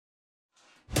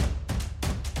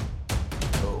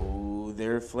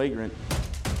They're flagrant.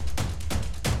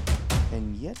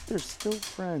 And yet they're still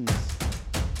friends.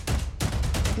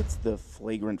 It's the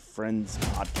Flagrant Friends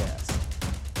podcast,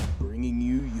 bringing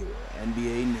you your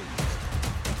NBA news.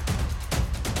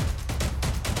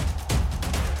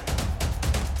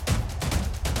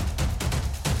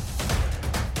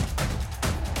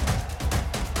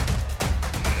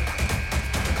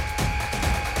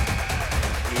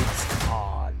 It's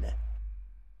on.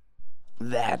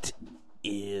 That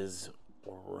is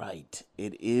right.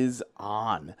 It is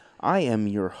on. I am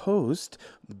your host,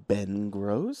 Ben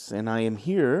Gross, and I am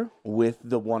here with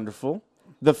the wonderful,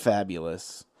 the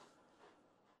fabulous,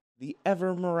 the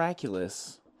ever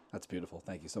miraculous. That's beautiful.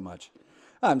 Thank you so much.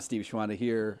 I'm Steve Schwanda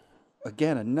here.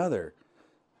 Again, another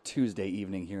Tuesday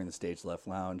evening here in the Stage Left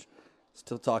Lounge.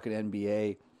 Still talking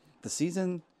NBA. The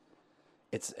season,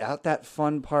 it's at that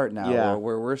fun part now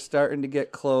where we're starting to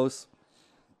get close.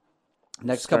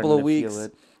 Next couple of weeks.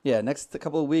 Next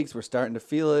couple of weeks, we're starting to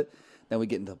feel it. Then we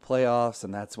get into the playoffs,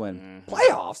 and that's when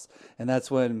And that's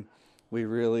when we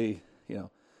really,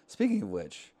 speaking of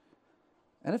which,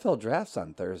 NFL draft's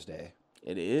on Thursday.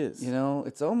 It is.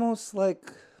 It's almost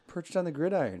like Perched on the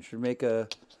Gridiron should make a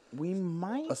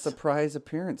surprise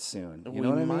appearance soon. You know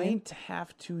what I mean? We might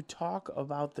have to talk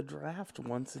about the draft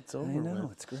once it's over. I know,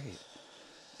 it's great.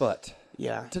 But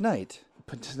yeah, tonight,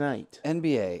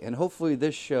 NBA, and hopefully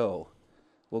this show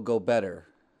will go better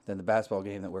than the basketball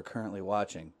game that we're currently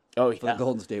watching. Oh, yeah. For the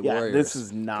Golden State Warriors. This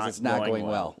is not going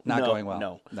well. Not going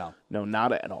well. No,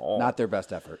 not at all. Not their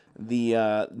best effort.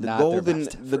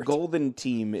 The Golden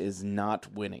team is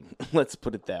not winning. Let's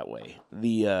put it that way.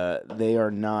 They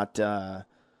are not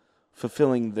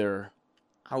fulfilling their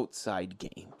outside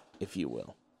game, if you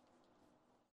will.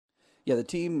 Yeah, the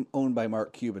team owned by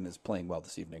Mark Cuban is playing well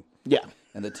this evening. Yeah.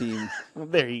 And the team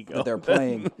there you go. that they're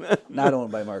playing, not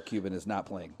owned by Mark Cuban, is not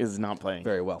playing. Is not playing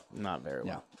very well. Not very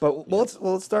well. Yeah. But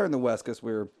let's start in the West because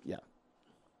we're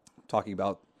talking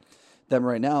about them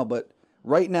right now. But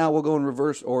right now we'll go in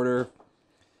reverse order.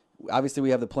 Obviously,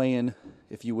 we have the play-in,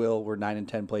 if you will, where 9 and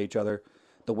 10 play each other.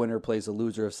 The winner plays the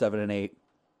loser of 7 and 8.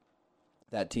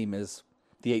 That team is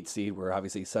the 8th seed, where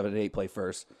obviously 7 and 8 play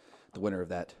first. The winner of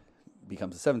that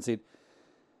becomes the 7th seed.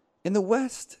 In the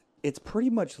West, it's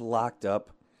pretty much locked up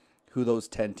who those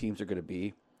 10 teams are going to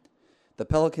be. The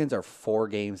Pelicans are 4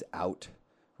 games out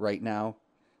right now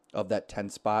of that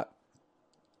 10 spot.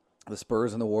 The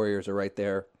Spurs and the Warriors are right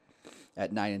there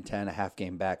at 9 and 10, a half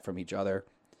game back from each other.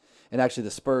 And actually,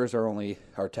 the Spurs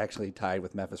are technically tied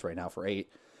with Memphis right now for 8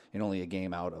 and only a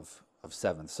game out of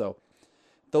 7th. So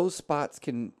those spots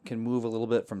can move a little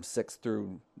bit from 6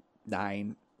 through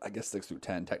 9, I guess 6 through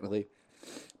 10 technically.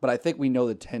 But I think we know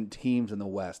the 10 teams in the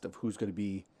West of who's going to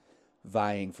be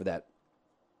vying for that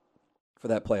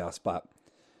playoff spot.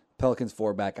 Pelicans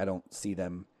 4 back, I don't see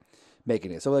them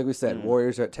making it. So like we said,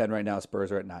 Warriors are at 10 right now,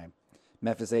 Spurs are at 9.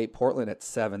 Memphis 8, Portland at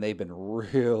 7. They've been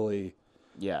really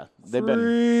they've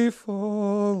been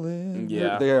falling.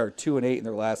 Yeah. They are 2 and 8 in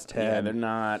their last 10. Yeah,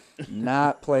 they're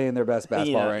not playing their best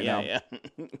basketball right now. Yeah.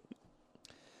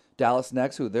 Dallas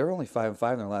next, who they're only 5 and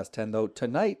 5 in their last 10, though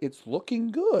tonight it's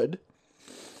looking good.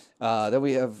 Then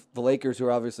we have the Lakers, who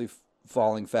are obviously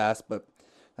falling fast, but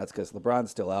that's because LeBron's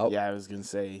still out. Yeah, I was going to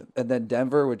say. And then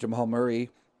Denver with Jamal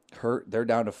Murray hurt. They're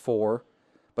down to 4,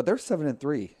 but they're 7 and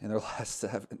 3 in their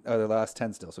last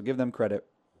 10 still. So give them credit.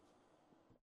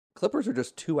 Clippers are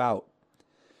just 2 out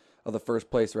of the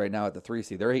first place right now at the 3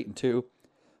 seed. They're 8 and 2.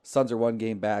 Suns are 1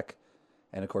 game back,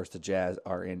 and of course the Jazz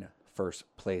are in first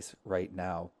place right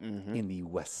now in the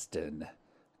Western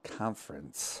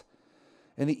Conference.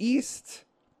 In the East,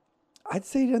 I'd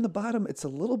say in the bottom, it's a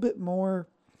little bit more.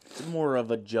 It's more of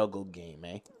a juggle game,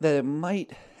 eh? That it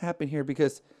might happen here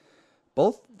because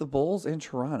both the Bulls and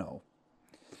Toronto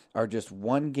are just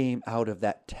 1 game out of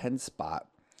that 10 spot,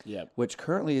 which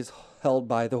currently is held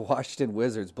by the Washington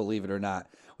Wizards, believe it or not,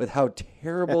 with how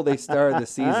terrible they started the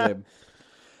season.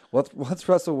 Once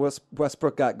Russell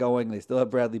Westbrook got going, they still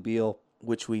have Bradley Beal.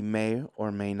 Which we may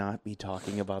or may not be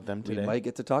talking about them today. We might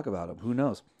get to talk about them. Who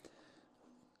knows?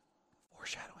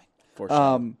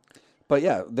 Foreshadowing. But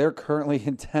yeah, they're currently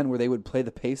in 10 where they would play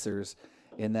the Pacers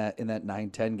in that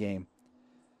 9-10 game.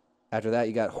 After that,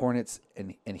 you got Hornets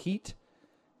and Heat.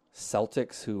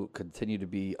 Celtics, who continue to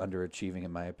be underachieving,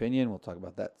 in my opinion. We'll talk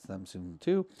about them soon,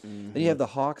 too. Then you have the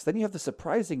Hawks. Then you have the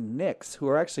surprising Knicks, who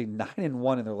are actually 9 and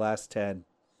 1 in their last 10.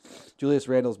 Julius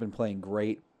Randle's been playing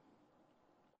great.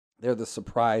 They're the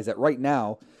surprise that right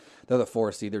now, they're the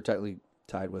 4 seed. They're technically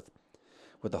tied with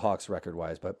the Hawks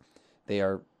record-wise, but they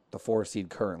are the 4 seed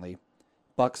currently.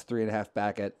 Bucks 3.5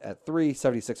 back at 3.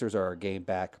 76ers are a game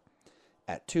back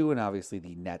at 2, and obviously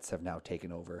the Nets have now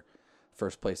taken over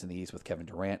first place in the East with Kevin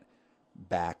Durant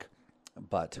back.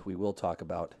 But we will talk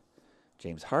about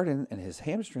James Harden and his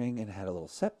hamstring, and had a little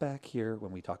setback here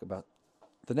when we talk about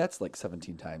the Nets like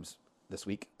 17 times this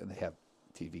week, and they have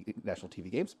national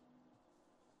TV games.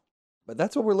 But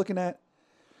that's what we're looking at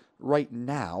right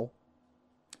now.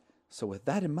 So with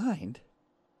that in mind,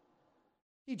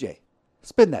 DJ,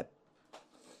 spin that.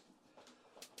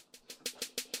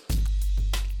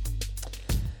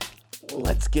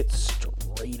 Let's get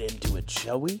straight into it,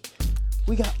 shall we?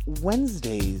 We got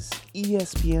Wednesday's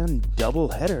ESPN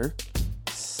doubleheader,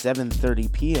 7:30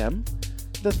 p.m.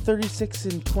 The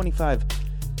 36-25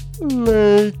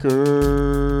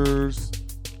 Lakers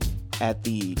at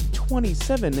the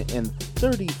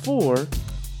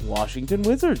 27-34 Washington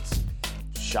Wizards.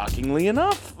 Shockingly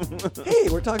enough. Hey,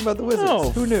 we're talking about the Wizards. Oh,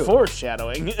 who knew?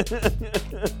 Foreshadowing.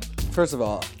 First of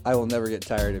all, I will never get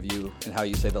tired of you and how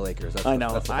you say the Lakers. I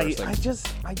know. That's the first thing.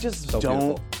 I just So don't.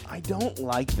 beautiful. I don't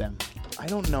like them. I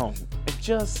don't know.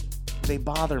 They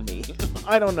bother me.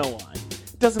 I don't know why.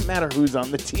 It doesn't matter who's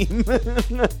on the team.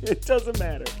 It doesn't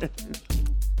matter.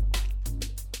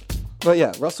 But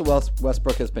yeah, Russell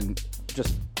Westbrook has been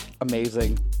just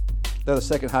amazing. They're the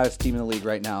second highest team in the league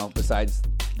right now, besides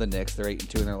the Knicks. They're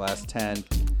 8-2 in their last 10.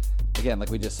 Again, like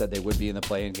we just said, they would be in the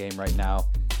play-in game right now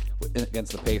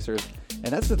against the Pacers. And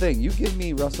that's the thing. You give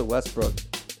me Russell Westbrook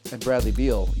and Bradley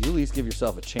Beal, you at least give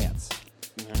yourself a chance.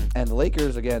 Mm-hmm. And the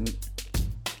Lakers, again,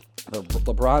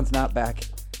 LeBron's not back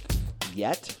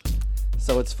yet.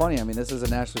 So it's funny. I mean, this is a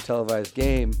nationally televised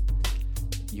game.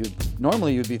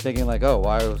 Normally you'd be thinking like, oh,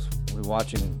 why was we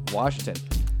watching Washington?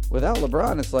 Without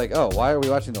LeBron, it's like, oh, why are we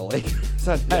watching the Lakers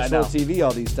on national TV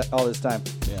all this time?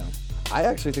 Yeah. I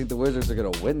actually think the Wizards are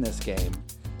going to win this game.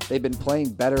 They've been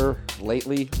playing better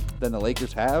lately than the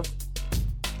Lakers have.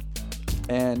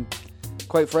 And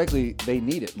quite frankly, they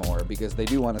need it more because they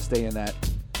do want to stay in that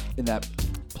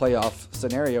playoff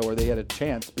scenario where they had a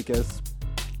chance, because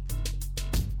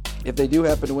if they do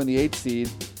happen to win the 8th seed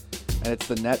and it's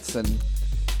the Nets and,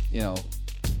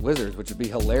 Wizards, which would be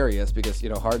hilarious because,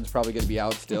 Harden's probably going to be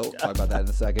out still. We'll talk about that in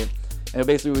a second. And it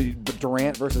basically would be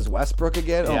Durant versus Westbrook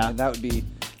again. Yeah. Oh, man, that would be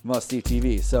must-see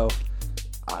TV. So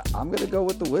I'm going to go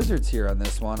with the Wizards here on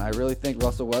this one. I really think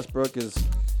Russell Westbrook is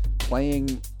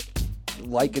playing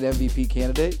like an MVP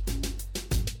candidate.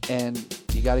 And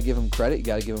you got to give him credit. You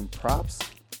got to give him props.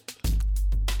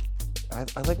 I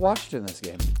like Washington in this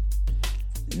game.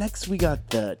 Next, we got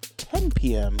the 10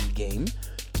 p.m. game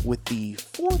with the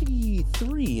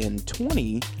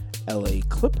 43-20 LA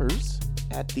Clippers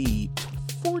at the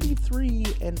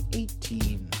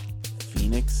 43-18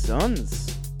 Phoenix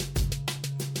Suns.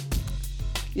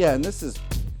 Yeah, and this is,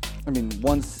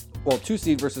 2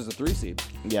 seed versus a 3 seed.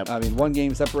 Yep. One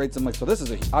game separates them. So this is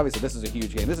a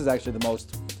huge game. This is actually the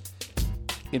most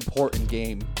important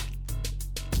game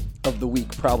of the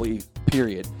week, probably,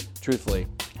 period, truthfully,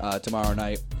 tomorrow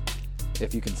night,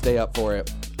 if you can stay up for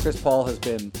it. Chris Paul has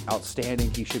been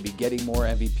outstanding. He should be getting more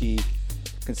MVP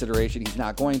consideration. He's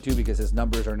not going to because his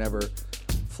numbers are never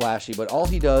flashy, but all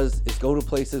he does is go to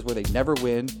places where they never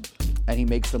win, and he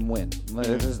makes them win.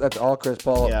 That's all Chris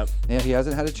Paul. Yep. And he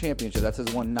hasn't had a championship. That's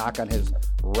his one knock on his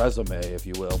resume, if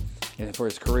you will, and for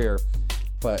his career.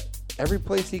 But every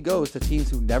place he goes to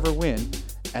teams who never win,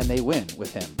 and they win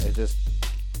with him. It's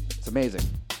amazing.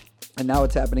 And now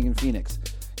it's happening in Phoenix.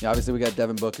 Obviously we got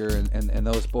Devin Booker and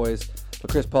those boys,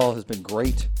 but Chris Paul has been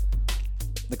great.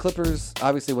 The Clippers,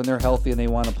 obviously when they're healthy and they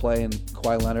want to play, and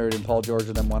Kawhi Leonard and Paul George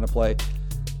and them want to play,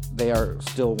 they are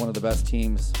still one of the best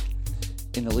teams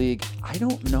in the league. I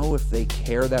don't know if they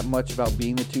care that much about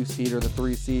being the 2 seed or the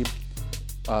 3 seed,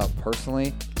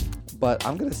 personally, but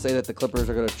I'm going to say that the Clippers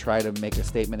are going to try to make a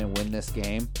statement and win this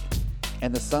game.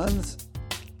 And the Suns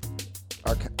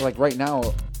are, like right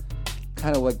now,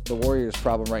 kind of like the Warriors'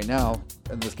 problem right now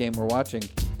in this game we're watching.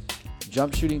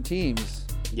 Jump shooting teams.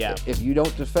 Yeah. If you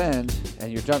don't defend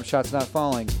and your jump shot's not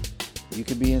falling, you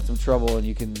can be in some trouble and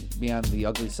you can be on the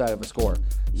ugly side of a score.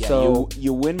 Yeah, so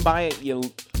you win by it, you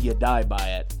die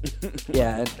by it.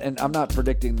 yeah, and I'm not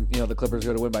predicting the Clippers are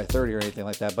going to win by 30 or anything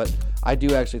like that, but I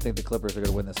do actually think the Clippers are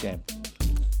going to win this game.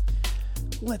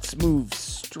 Let's move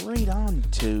straight on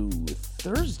to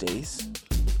Thursday's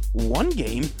one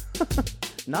game,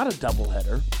 not a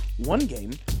doubleheader, one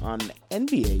game on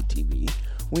NBA TV.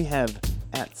 We have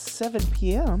at 7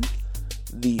 p.m.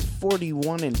 the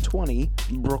 41-20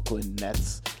 Brooklyn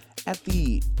Nets at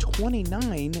the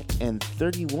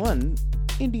 29-31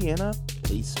 Indiana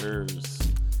Pacers.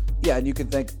 Yeah, and you can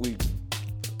thank, we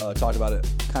talked about it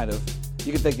kind of,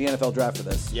 you can thank the NFL draft for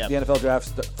this. Yep. The NFL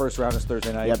draft's first round is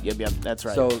Thursday night. Yep, that's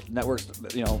right. So networks,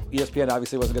 ESPN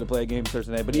obviously wasn't going to play a game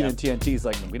Thursday night, but even TNT's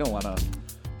like, we don't want to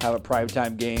have a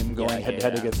primetime game going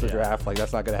head-to-head against the draft. Like,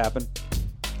 that's not going to happen.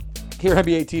 Here,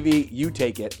 NBA TV, you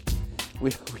take it.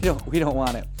 We don't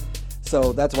want it.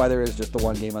 So that's why there is just the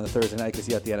one game on the Thursday night, because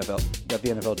you got the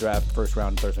NFL draft first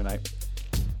round Thursday night.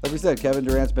 Like we said, Kevin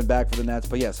Durant's been back for the Nets,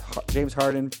 but yes, James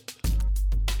Harden.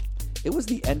 It was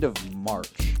the end of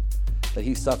March that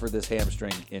he suffered this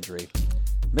hamstring injury.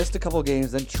 Missed a couple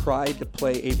games, then tried to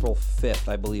play April 5th,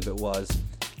 I believe it was.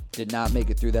 Did not make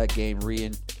it through that game,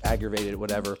 aggravated,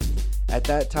 whatever. At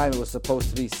that time, it was supposed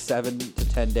to be 7 to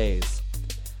 10 days.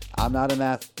 I'm not a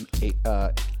math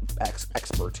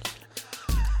expert,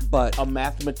 but a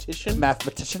mathematician,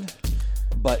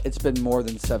 but it's been more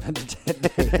than 7 to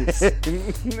 10 days.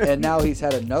 And now he's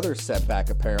had another setback,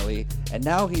 apparently. And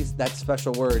now that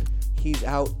special word, he's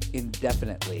out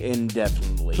indefinitely.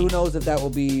 Indefinitely. Who knows if that will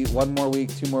be 1 more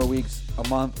week, 2 more weeks, a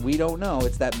month? We don't know.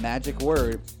 It's that magic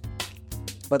word.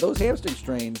 But those hamstring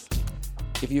strains,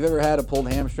 if you've ever had a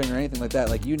pulled hamstring or anything like that,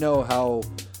 like, you know how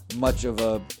much of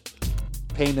a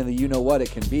pain in the you-know-what it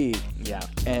can be. Yeah.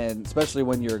 And especially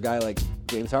when you're a guy like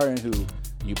James Harden, who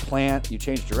you plant, you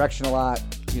change direction a lot,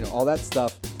 all that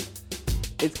stuff.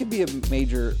 It can be a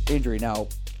major injury. Now,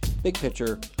 big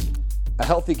picture, a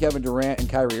healthy Kevin Durant and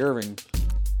Kyrie Irving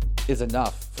is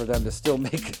enough for them to still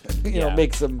make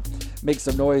make some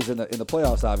noise in the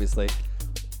playoffs, obviously.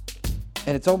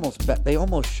 And it's they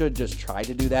almost should just try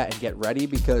to do that and get ready,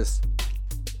 because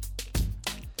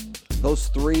those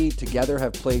three together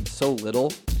have played so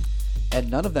little,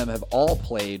 and none of them have all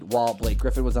played while Blake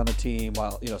Griffin was on the team,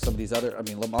 while some of these other,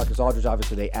 LaMarcus Aldridge,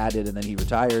 obviously they added and then he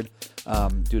retired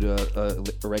due to a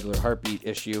irregular heartbeat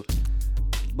issue.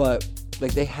 But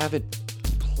like, they haven't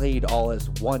played all as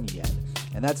one yet.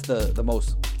 And that's the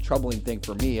most troubling thing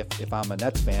for me if I'm a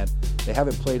Nets fan. They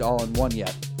haven't played all in one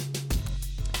yet.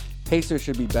 Pacers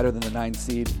should be better than the 9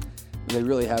 seed. They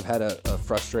really have had a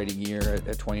frustrating year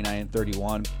at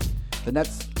 29-31. The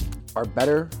Nets are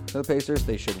better than the Pacers.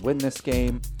 They should win this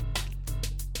game.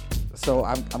 So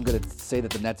I'm going to say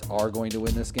that the Nets are going to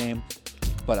win this game,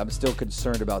 but I'm still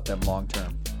concerned about them long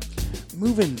term.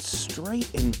 Moving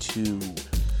straight into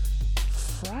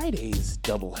Friday's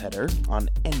doubleheader on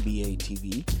NBA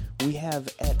TV, we have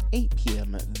at 8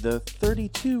 p.m. the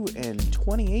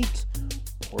 32-28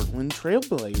 Portland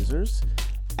Trailblazers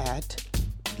at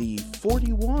the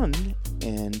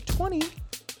 41-20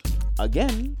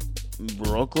 again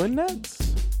Brooklyn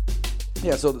Nets.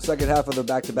 Yeah, so the second half of the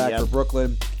back-to-back for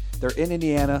Brooklyn, they're in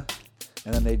Indiana,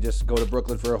 and then they just go to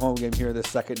Brooklyn for a home game here this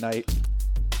second night.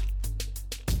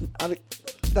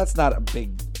 That's not a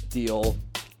big deal.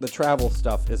 The travel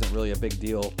stuff isn't really a big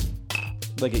deal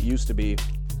like it used to be,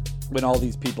 when all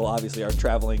these people obviously are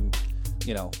traveling,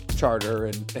 charter,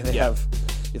 and they have.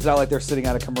 It's not like they're sitting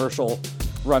on a commercial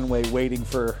runway waiting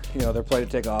for their plane to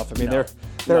take off. They're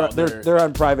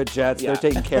on private jets. Yeah.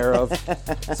 They're taken care of.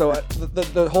 So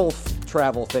the whole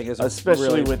travel thing is especially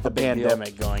really with the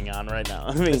pandemic going on right now.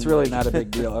 It's really not a big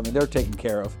deal. They're taken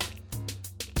care of.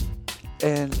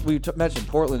 And we mentioned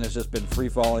Portland has just been free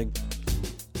falling.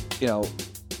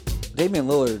 Damian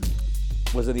Lillard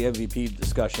was in the MVP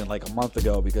discussion like a month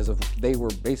ago because they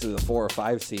were basically the 4 or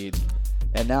 5 seed,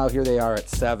 and now here they are at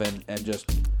 7 and just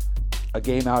a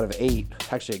game out of 8,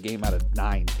 actually a game out of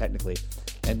 9 technically,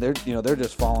 and they're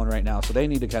just falling right now. So they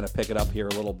need to kind of pick it up here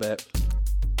a little bit.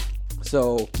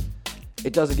 So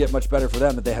it doesn't get much better for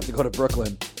them that they have to go to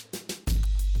Brooklyn.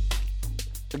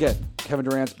 Again, Kevin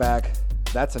Durant's back.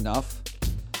 That's enough.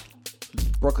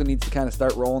 Brooklyn needs to kind of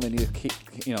start rolling. They need to keep,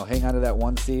 hang on to that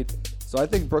 1 seed. So I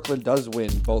think Brooklyn does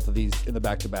win both of these in the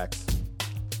back-to-backs.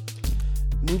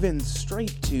 Moving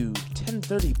straight to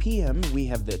 10:30 p.m., we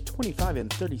have the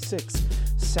 25-36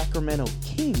 Sacramento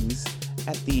Kings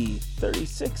at the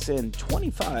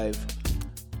 36-25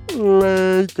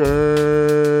 Lakers.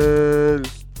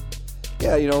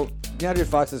 Yeah, DeAndre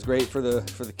Fox is great for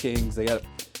the Kings. They got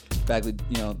Bagley,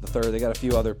 the third. They got a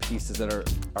few other pieces that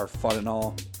are fun and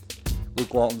all.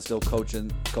 Luke Walton's still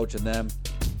coaching them.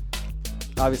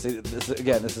 Obviously, this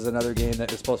is another game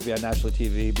that is supposed to be on national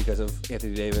TV because of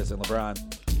Anthony Davis and LeBron.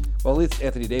 Well, at least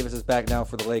Anthony Davis is back now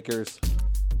for the Lakers.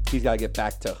 He's got to get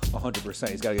back to 100%.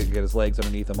 He's got to get his legs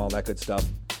underneath him, all that good stuff.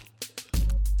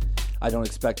 I don't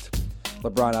expect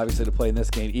LeBron, obviously, to play in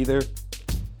this game either.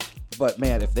 But,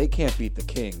 man, if they can't beat the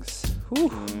Kings,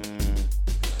 whew.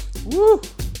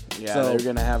 Yeah, so, they're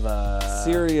going to have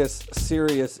serious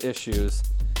issues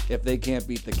if they can't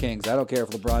beat the Kings. I don't care if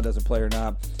LeBron doesn't play or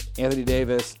not. Anthony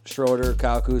Davis, Schroeder,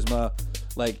 Kyle Kuzma,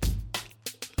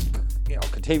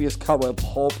 Kentavious Caldwell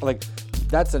Pope,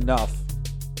 that's enough.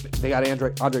 They got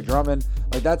Andre Drummond,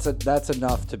 that's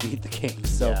enough to beat the Kings.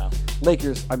 So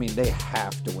Lakers, they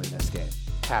have to win this game.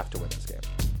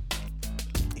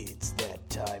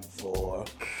 time for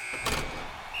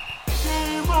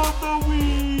Game of the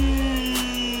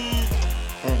Week.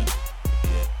 And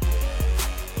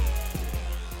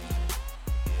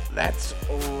that's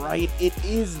right, it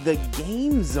is the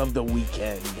games of the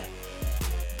weekend.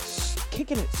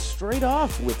 Kicking it straight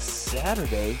off with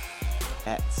Saturday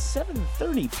at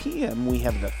 7:30 p.m. we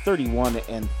have the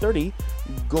 31-30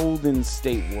 Golden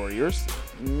State Warriors,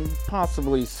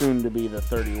 possibly soon to be the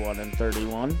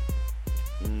 31-31.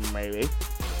 Maybe.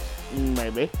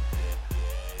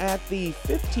 At the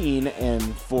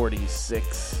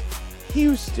 15-46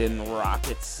 Houston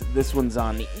Rockets. This one's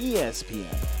on ESPN.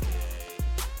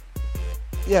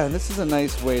 Yeah, and this is a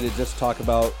nice way to just talk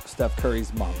about Steph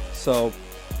Curry's month. So,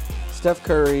 Steph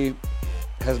Curry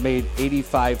has made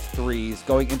 85 threes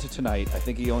going into tonight. I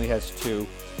think he only has 2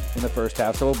 in the first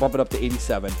half, so we'll bump it up to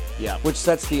 87. Yeah. Which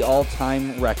sets the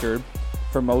all-time record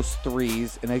for most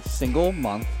threes in a single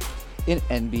month in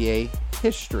NBA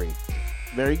history.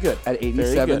 Very good. At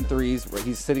 87 threes,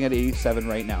 he's sitting at 87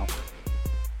 right now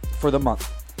for the month.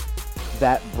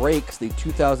 That breaks the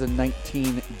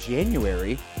 2019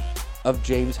 January of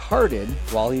James Harden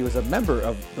while he was a member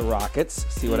of the Rockets.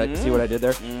 See what I did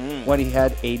there? When he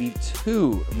had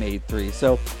 82 made threes.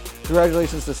 So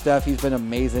congratulations to Steph. He's been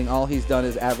amazing. All he's done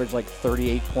is average like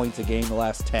 38 points a game the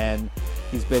last 10.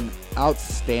 He's been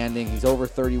outstanding. He's over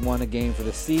 31 a game for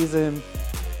the season.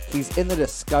 He's in the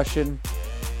discussion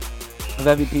of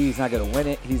MVP. He's not going to win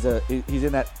it. He's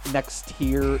in that next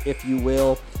tier, if you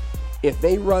will. If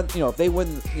they run, if they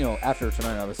win, after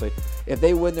tonight, obviously, if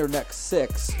they win their next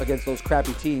 6 against those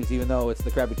crappy teams, even though it's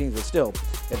the crappy teams, but still,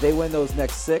 if they win those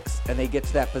next 6 and they get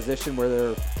to that position where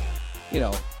they're,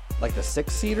 like the 6th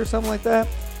seed or something like that,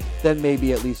 then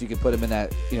maybe at least you can put them in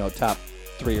that, top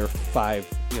 3 or 5,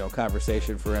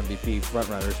 conversation for MVP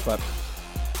frontrunners. But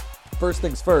first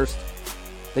things first,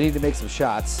 they need to make some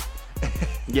shots.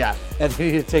 Yeah. And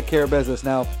they need to take care of business.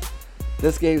 Now,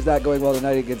 this game's not going well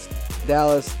tonight against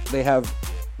Dallas. They have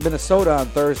Minnesota on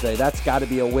Thursday. That's got to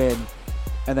be a win.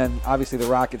 And then, obviously, the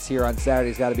Rockets here on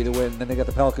Saturday's got to be the win. Then they got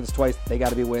the Pelicans twice. They got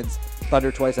to be wins.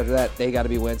 Thunder twice after that. They got to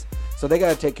be wins. So they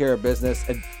got to take care of business.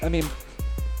 And, I mean,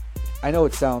 I know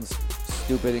it sounds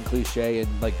stupid and cliche and,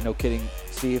 no kidding,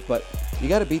 Steve, but you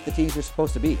got to beat the teams you're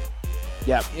supposed to beat.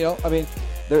 Yeah. I mean,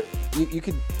 you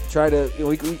could try to,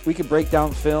 we could break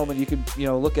down film and you could,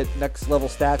 look at next level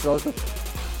stats and all this stuff.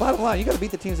 Bottom line, you got to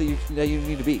beat the teams that you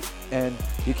need to beat, and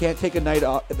you can't take a night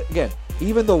off. Again,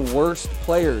 even the worst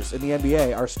players in the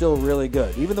NBA are still really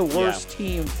good. Even the worst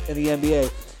teams in the NBA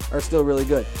are still really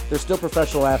good. They're still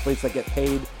professional athletes that get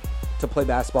paid to play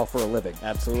basketball for a living.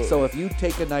 Absolutely. So if you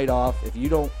take a night off, if you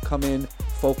don't come in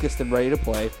focused and ready to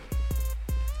play,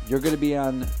 you're going to be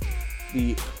on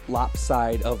the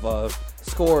lopside of a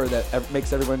score that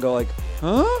makes everyone go like,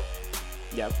 huh?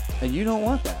 Yep. And you don't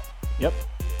want that.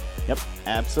 Yep,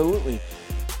 absolutely.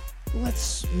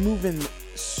 Let's move in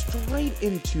straight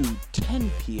into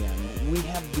 10 p.m. We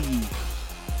have the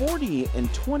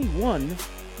 40-21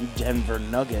 Denver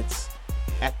Nuggets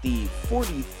at the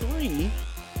 43-20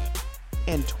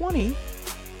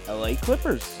 LA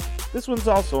Clippers. This one's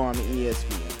also on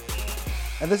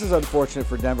ESPN. And this is unfortunate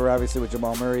for Denver, obviously, with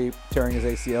Jamal Murray tearing his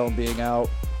ACL and being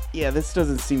out. Yeah, this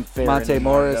doesn't seem fair. Monte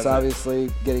anymore, Morris, obviously,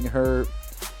 getting hurt.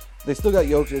 They still got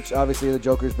Jokic. Obviously, the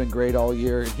Joker's been great all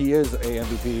year. He is a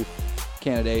MVP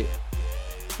candidate.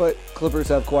 But Clippers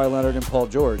have Kawhi Leonard and Paul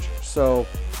George. So,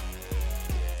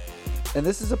 and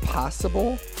this is a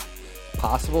possible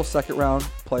second-round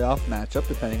playoff matchup,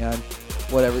 depending on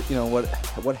whatever,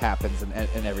 what happens and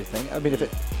everything. I mean, if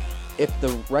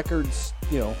the records,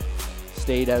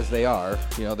 stayed as they are,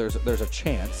 there's a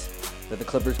chance that the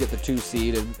Clippers get the 2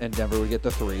 seed and Denver would get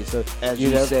the 3. So as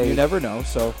you say, you never know.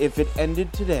 So if it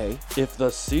ended today, if the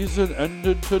season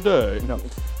ended today,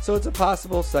 so it's a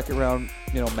possible second round,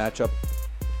 matchup.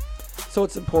 So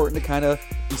it's important to kind of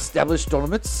establish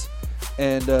tournaments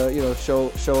and show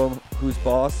them who's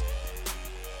boss.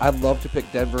 I'd love to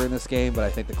pick Denver in this game, but I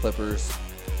think the Clippers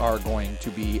are going to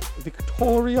be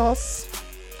victorious.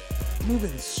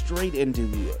 Moving straight into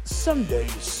Sunday.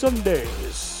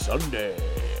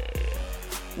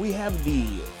 We have the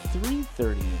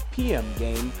 3:30 p.m.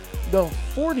 game, the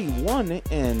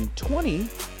 41-20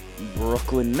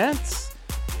 Brooklyn Nets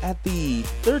at the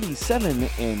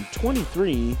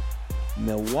 37-23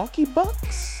 Milwaukee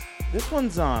Bucks. This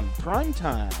one's on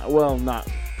primetime. Well, not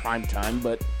primetime,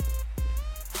 but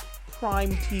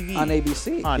Prime TV. On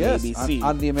ABC. On ABC.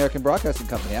 On the American Broadcasting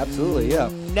Company. Absolutely, yeah.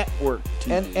 Network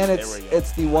TV. And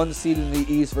it's the 1 seed in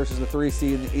the East versus the 3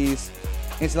 seed in the East.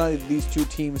 It's not that these two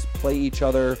teams play each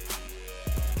other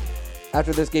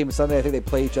After this game Sunday, I think they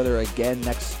play each other again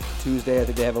next Tuesday. I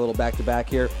think they have a little back-to-back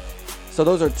here. So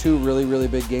those are two really, really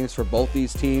big games for both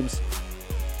these teams.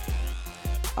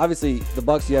 Obviously, the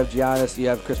Bucks, you have Giannis, you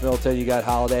have Chris Middleton, you got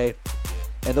Holiday.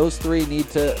 And those three need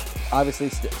to obviously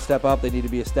step up. They need to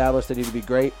be established. They need to be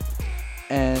great.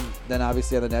 And then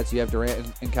obviously on the Nets, you have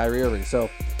Durant and Kyrie Irving. So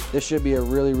this should be a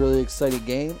really, really exciting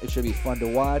game. It should be fun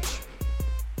to watch.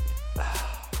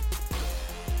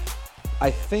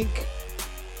 I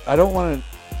don't want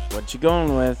to... What you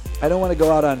going with? I don't want to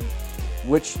go out on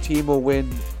which team will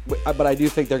win, but I do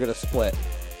think they're going to split.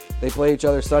 They play each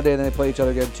other Sunday, and then they play each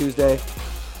other again Tuesday.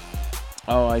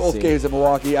 Oh, I see. Both games in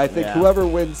Milwaukee. I think whoever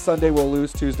wins Sunday will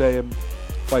lose Tuesday and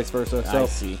vice versa. So I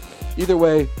see. Either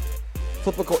way,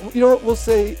 flip a coin. You know what? We'll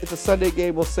say it's a Sunday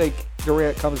game. We'll say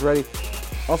Durant comes ready.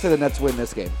 I'll say the Nets win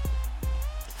this game.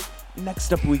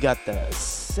 Next up, we got the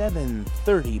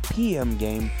 7:30 p.m.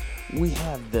 game. We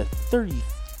have the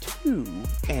 32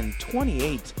 and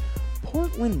 28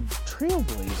 Portland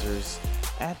Trailblazers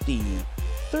at the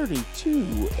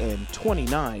 32 and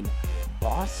 29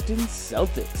 Boston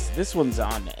Celtics. This one's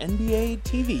on NBA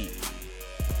TV.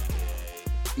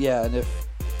 Yeah, and if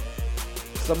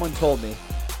someone told me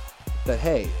that,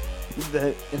 hey,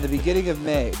 in the beginning of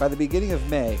May, by the beginning of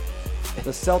May,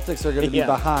 the Celtics are going to be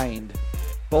behind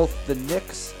both the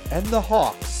Knicks and the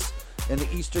Hawks in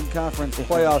the Eastern Conference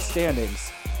playoff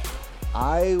standings,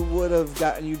 I would have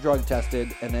gotten you drug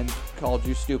tested and then called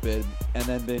you stupid and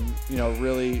then been,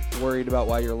 really worried about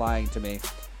why you're lying to me.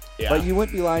 Yeah. But you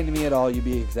wouldn't be lying to me at all. You'd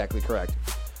be exactly correct.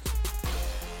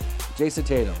 Jason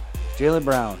Tatum, Jaylen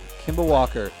Brown, Kemba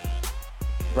Walker.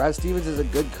 Brad Stevens is a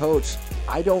good coach.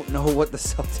 I don't know what the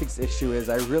Celtics' issue is.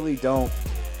 I really don't.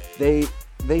 They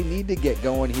need to get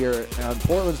going here.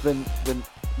 Portland's been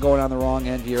going on the wrong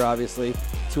end here, obviously.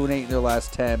 2-8 in their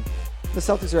last 10. The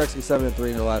Celtics are actually 7-3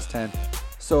 in their last 10.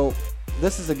 So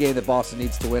this is a game that Boston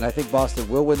needs to win. I think Boston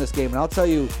will win this game. And I'll tell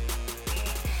you,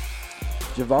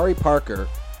 Jabari Parker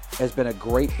has been a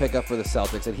great pickup for the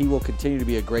Celtics, and he will continue to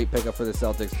be a great pickup for the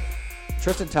Celtics.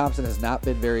 Tristan Thompson has not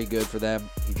been very good for them.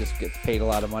 He just gets paid a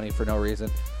lot of money for no reason.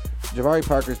 Jabari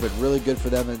Parker's been really good for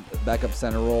them in the backup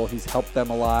center role. He's helped them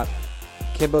a lot.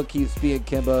 Kemba keeps being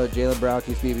Kemba. Jaylen Brown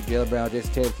keeps being Jaylen Brown.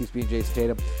 Jason Tatum keeps being Jason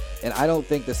Tatum. And I don't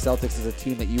think the Celtics is a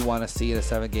team that you want to see in a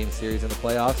 7-game series in the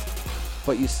playoffs.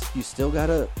 But you still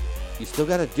gotta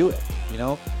do it.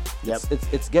 Yep.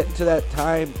 It's getting to that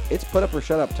time. It's put up or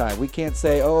shut up time. We can't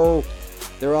say, oh,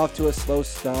 they're off to a slow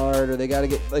start or they got to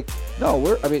get no.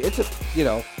 It's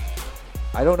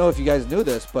I don't know if you guys knew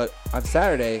this, but on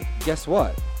Saturday, guess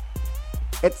what?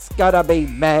 It's gonna be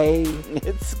May.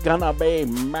 It's gonna be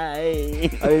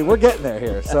May. I mean, we're getting there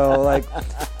here. So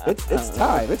it's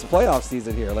time. It's playoff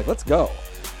season here. Let's go.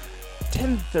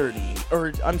 10:30,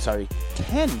 or I'm sorry,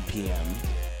 10 p.m.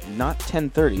 Not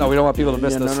 10:30. No, we don't want people to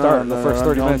miss the start of the first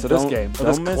 30 minutes of this game.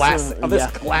 Classic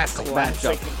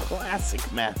Classic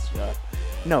matchup.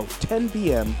 No, 10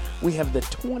 p.m. We have the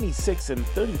 26 and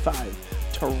 35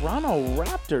 Toronto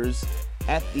Raptors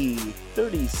at the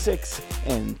 36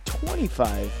 and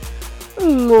 25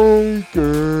 Lakers.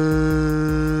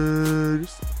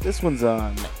 This one's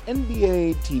on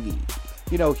NBA TV.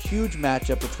 Huge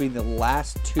matchup between the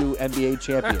last two NBA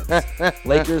champions.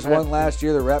 Lakers won last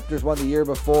year. The Raptors won the year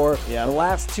before. Yeah. The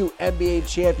last two NBA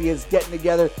champions getting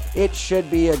together. It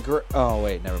should be a great... Oh,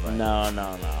 wait, never mind.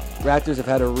 No. Raptors have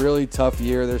had a really tough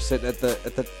year. They're sitting at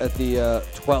the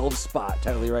 12 spot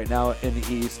technically right now in the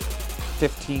East.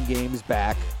 15 games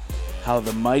back. How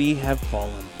the mighty have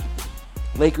fallen.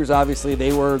 Lakers, obviously,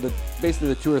 they were basically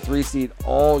the 2 or 3 seed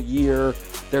all year.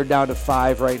 They're down to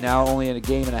 5 right now, only in a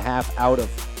game and a half out of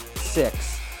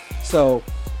 6. So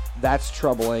that's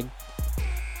troubling.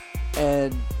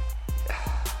 And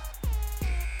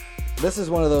this is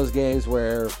one of those games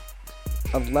where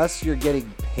unless you're getting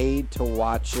paid to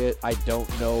watch it, I don't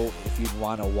know if you'd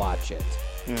want to watch it.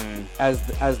 As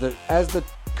the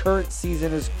current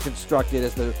season is constructed,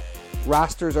 as the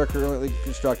rosters are currently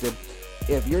constructed,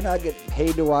 if you're not getting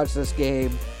paid to watch this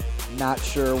game, not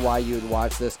sure why you'd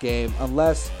watch this game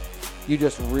unless you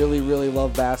just really, really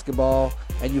love basketball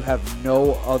and you have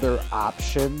no other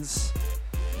options,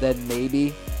 then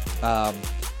maybe.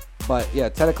 But yeah,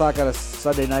 10 o'clock on a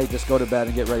Sunday night, just go to bed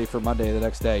and get ready for Monday the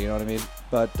next day, you know what I mean?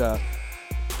 But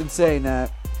in saying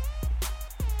that,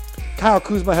 Kyle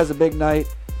Kuzma has a big night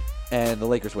and the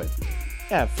Lakers win.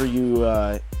 Yeah, for you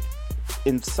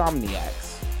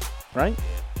insomniacs, right?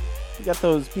 You got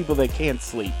those people that can't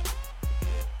sleep.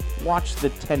 Watch the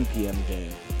 10 p.m.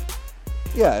 game.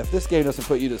 Yeah, if this game doesn't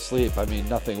put you to sleep, I mean,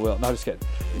 nothing will. No, just kidding.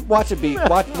 Watch this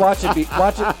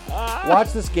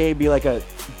game be like a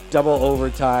double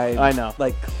overtime. I know.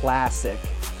 Like classic.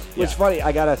 Which funny,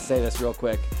 I gotta say this real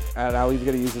quick, and I'm even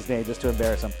gonna use his name just to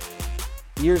embarrass him.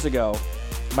 Years ago,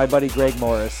 my buddy Greg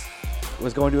Morris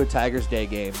was going to a Tigers Day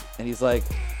game, and he's like,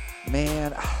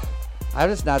 "Man, I'm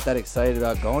just not that excited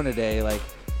about going today. Like,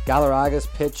 Galarraga's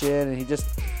pitching, and he's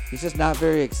just not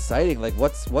very exciting. Like,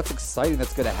 what's exciting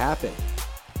that's gonna happen?"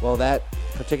 Well, that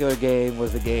particular game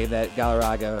was the game that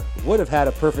Galarraga would have had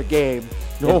a perfect game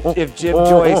if Jim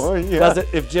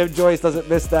Joyce doesn't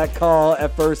miss that call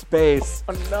at first base.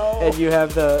 Oh, no. And you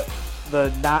have the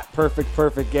not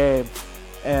perfect game.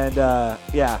 And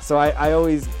so I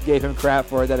always gave him crap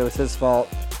for it, that it was his fault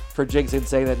for jinxing,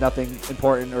 saying that nothing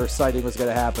important or exciting was going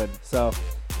to happen. So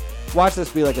watch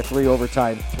this be like a 3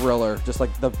 overtime thriller, just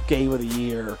like the game of the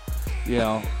year,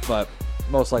 but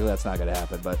most likely that's not going to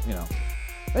happen. But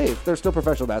hey, if they're still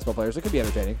professional basketball players, it could be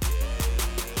entertaining.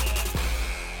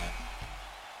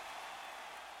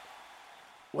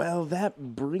 Well,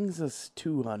 that brings us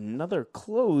to another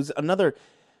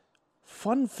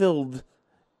fun-filled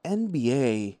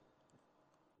NBA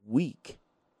week,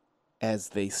 as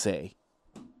they say.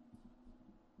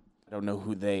 I don't know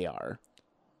who they are.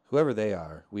 Whoever they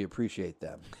are, we appreciate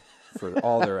them for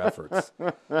all their efforts.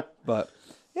 But,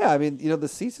 yeah, I mean, the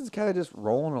season's kind of just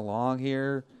rolling along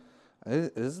here.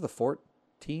 This is the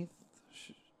 14th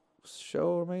show,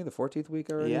 or maybe the 14th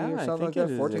week already, or something like that.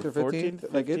 14th or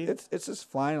 15th. Like it's just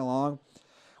flying along.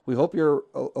 We hope you're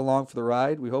along for the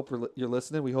ride. We hope you're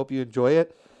listening. We hope you enjoy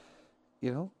it.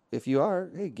 If you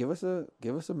are, hey, give us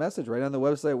a message right on the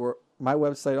website. My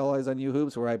website, All Eyes on You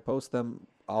Hoops, where I post them.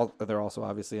 They're also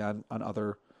obviously on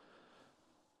other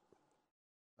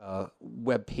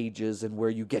web pages and where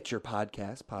you get your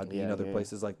podcast, Podbean, other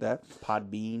places like that.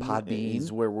 Podbean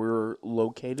is where we're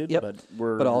located. Yep.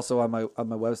 But also on my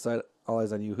website, All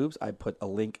Eyes on You Hoops, I put a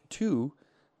link to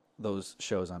those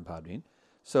shows on Podbean.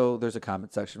 So there's a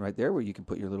comment section right there where you can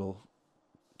put your little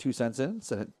 2 cents in,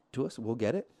 send it to us, we'll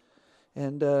get it.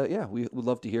 And we would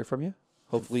love to hear from you.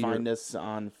 Hopefully, find us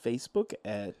on Facebook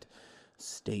at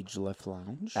Stage Left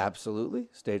Lounge. Absolutely,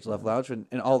 Stage Left Lounge,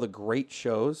 and all the great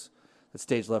shows that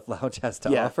Stage Left Lounge has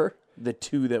to offer. The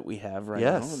 2 that we have right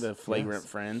now, the Flagrant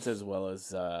Friends, as well as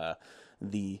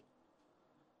the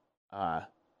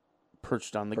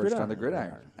Perched on the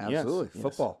Gridiron. Absolutely, yes.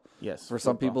 football. Yes, for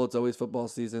some people, it's always football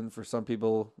season. For some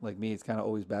people, like me, it's kind of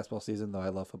always basketball season. Though I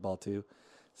love football too.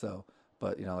 So,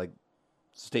 but like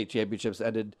state championships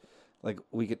ended like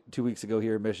 2 weeks ago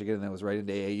here in Michigan, and that was right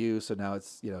into AAU. So now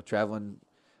it's traveling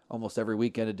almost every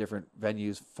weekend to different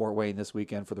venues. Fort Wayne this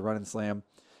weekend for the Run and Slam,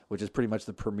 which is pretty much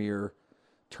the premier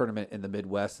tournament in the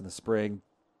Midwest in the spring.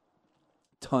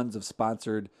 Tons of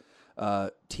sponsored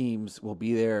teams will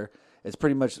be there. It's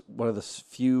pretty much one of the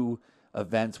few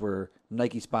events where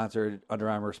Nike sponsored, Under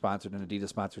Armour sponsored, and Adidas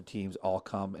sponsored teams all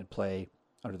come and play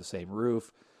under the same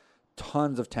roof.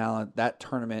 Tons of talent. That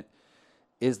tournament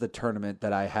is the tournament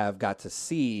that I have got to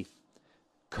see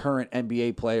current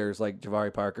NBA players like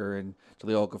Jabari Parker and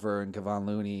Jahlil Okafor and Kevon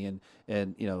Looney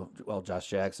and Josh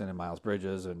Jackson and Miles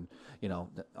Bridges and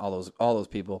all those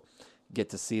people, get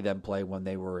to see them play when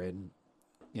they were in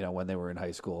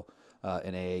high school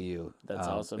in AAU. That's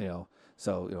awesome.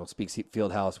 So Speaks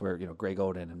Fieldhouse, where Greg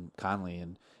Oden and Conley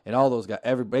and all those guys.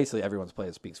 Basically everyone's playing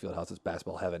at Speaks Fieldhouse. It's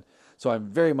basketball heaven. So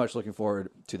I'm very much looking forward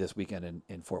to this weekend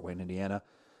in Fort Wayne, Indiana.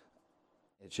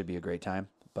 It should be a great time.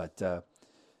 But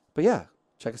yeah,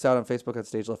 check us out on Facebook at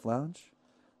Stage Left Lounge.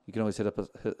 You can always hit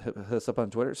us up on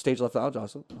Twitter. Stage Left Lounge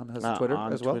also has Twitter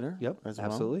on as well. Twitter Yep, as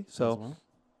absolutely. Well. So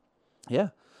yeah.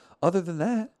 Other than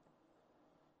that,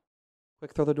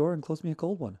 quick throw the door and close me a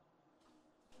cold one.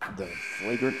 The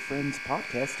Flagrant Friends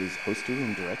podcast is hosted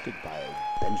and directed by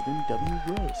Benjamin W.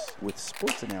 Gross, with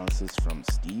sports analysis from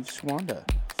Steve Schwanda.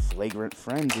 Flagrant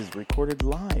Friends is recorded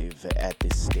live at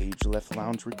the Stage Left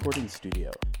Lounge recording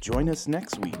studio. Join us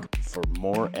next week for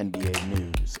more NBA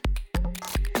news